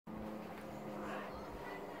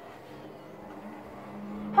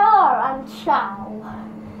and ciao.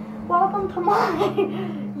 Welcome to my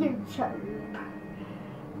YouTube.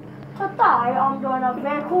 Today I'm doing a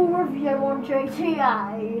vehicle review on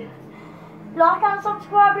GTA. Like and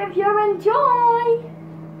subscribe if you enjoy.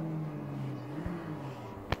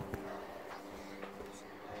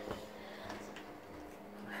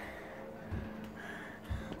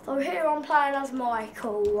 So here I'm playing as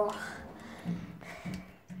Michael.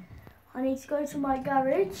 I need to go to my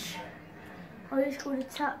garage. I just called a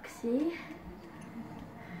taxi.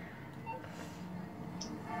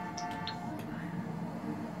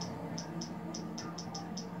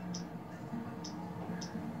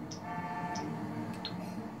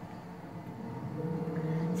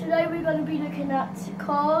 Today we're going to be looking at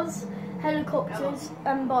cars, helicopters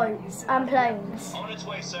and boats and planes. On its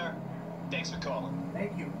way, sir. Thanks for calling.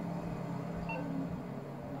 Thank you.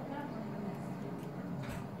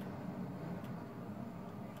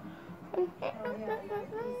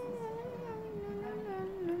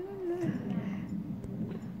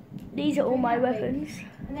 These are all my weapons.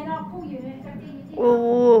 And then I'll call you.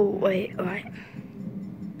 Oh, wait, right.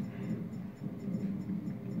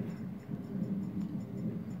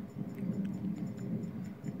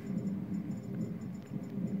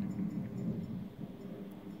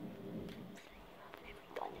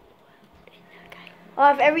 I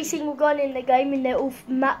have every single gun in the game and they're all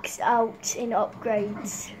maxed out in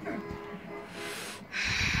upgrades.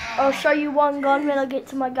 I'll show you one gun when I get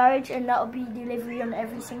to my garage and that'll be delivery on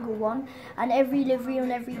every single one. And every delivery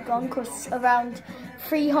on every gun costs around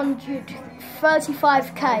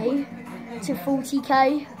 335k to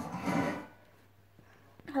 40k.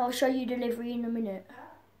 I'll show you delivery in a minute.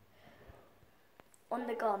 On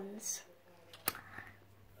the guns.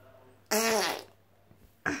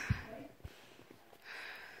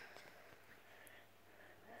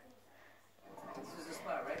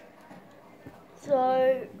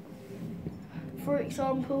 So, for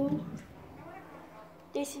example,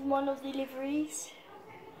 this is one of the liveries.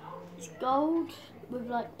 It's gold with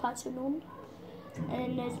like pattern on. And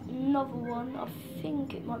then there's another one, I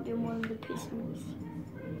think it might be on one of the pistols.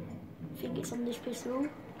 I think it's on this pistol.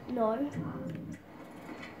 No.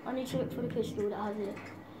 I need to look for the pistol that has it.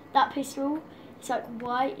 That pistol, it's like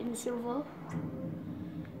white and silver.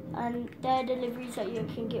 And they're the liveries that you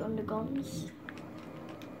can get on the guns.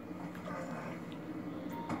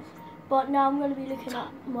 But now I'm going to be looking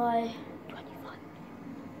at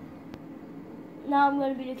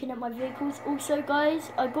my vehicles. Also,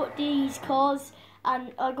 guys, I got these cars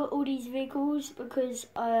and I got all these vehicles because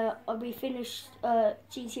we finished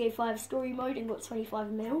GTA 5 story mode and got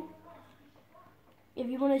 25 mil. If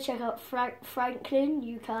you want to check out Franklin,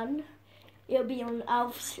 you can. It'll be on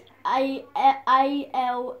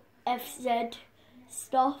ALFZ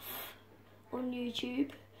stuff on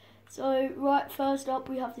YouTube. So, right, first up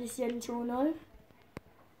we have this Zentorno.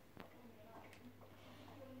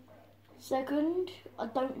 Second, I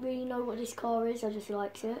don't really know what this car is, I just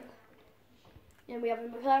liked it. Then we have a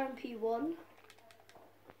McLaren P1.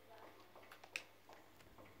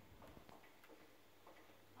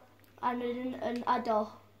 And an Adder.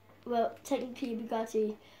 Well, technically a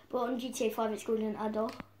Bugatti, but on GTA 5 it's called an Adder.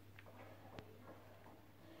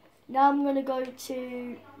 Now I'm going to go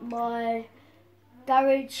to my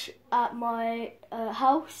garage at my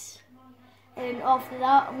house, and after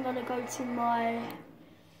that I'm gonna go to my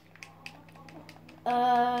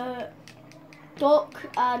dock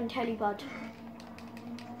and helipad.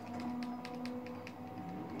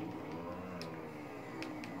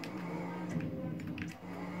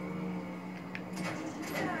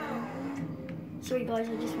 Sorry guys,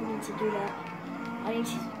 I just wanted to do that. I need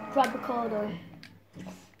to grab a car though.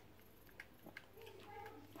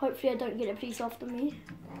 Hopefully I don't get a police after me.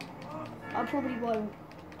 I probably won't.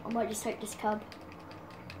 I might just take this cab.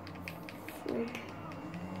 Frig.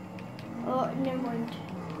 Oh, never mind.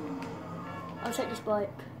 I'll take this bike.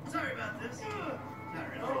 Sorry about this. Not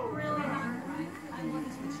really. Oh, really? I want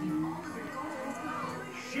to achieve all of your goals.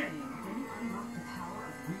 Shit.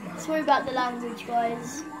 Sorry about the language,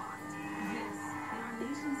 guys.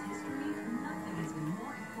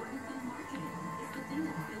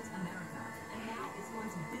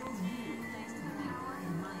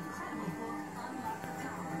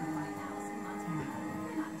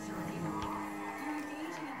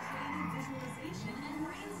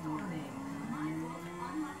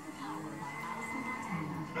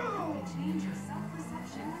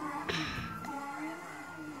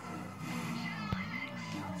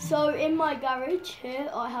 So in my garage here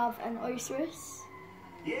I have an Osiris.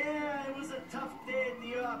 Yeah, it was a tough day at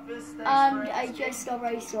the office. And a Jester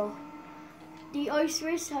Racer. The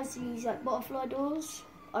Osiris has these like butterfly doors.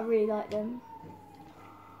 I really like them.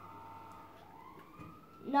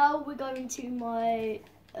 now we're going to my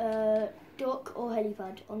dock or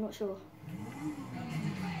helipad. I'm not sure.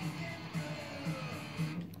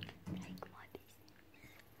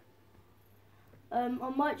 I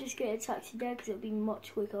might just get a taxi there because it'll be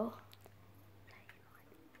much quicker.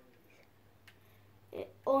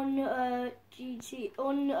 On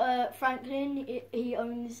Franklin, he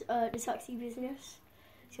owns the taxi business,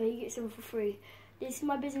 so he gets them for free. This is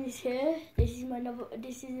my business here. This is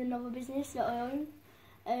another business that I own,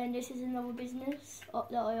 and this is another business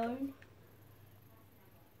that I own.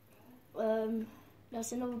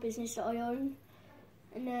 That's another business that I own,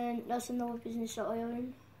 and then that's another business that I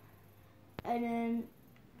own, and then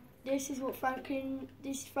this is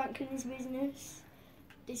Franklin's business.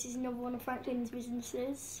 This is another one of Franklin's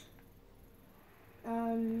businesses.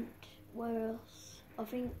 And where else? I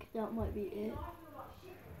think that might be it.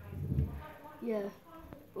 Yeah.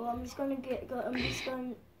 Well, I'm just going to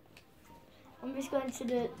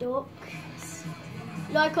the docks.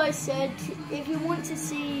 Like I said, if you want to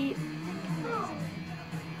see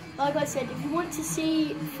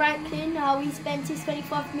Franklin, how he spent his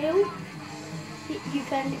 25 mil, you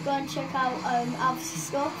can go and check out Alf's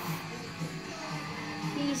stuff.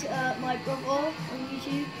 He's my brother on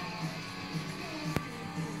YouTube.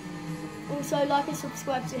 Also, like and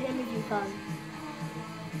subscribe to him if you can.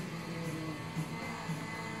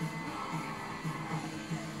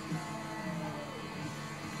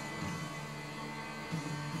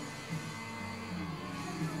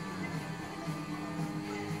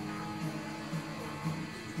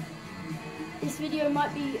 This video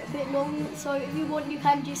might be a bit long, so if you want, you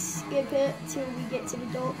can just skip it till we get to the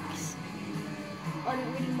docks. I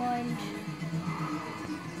don't really mind.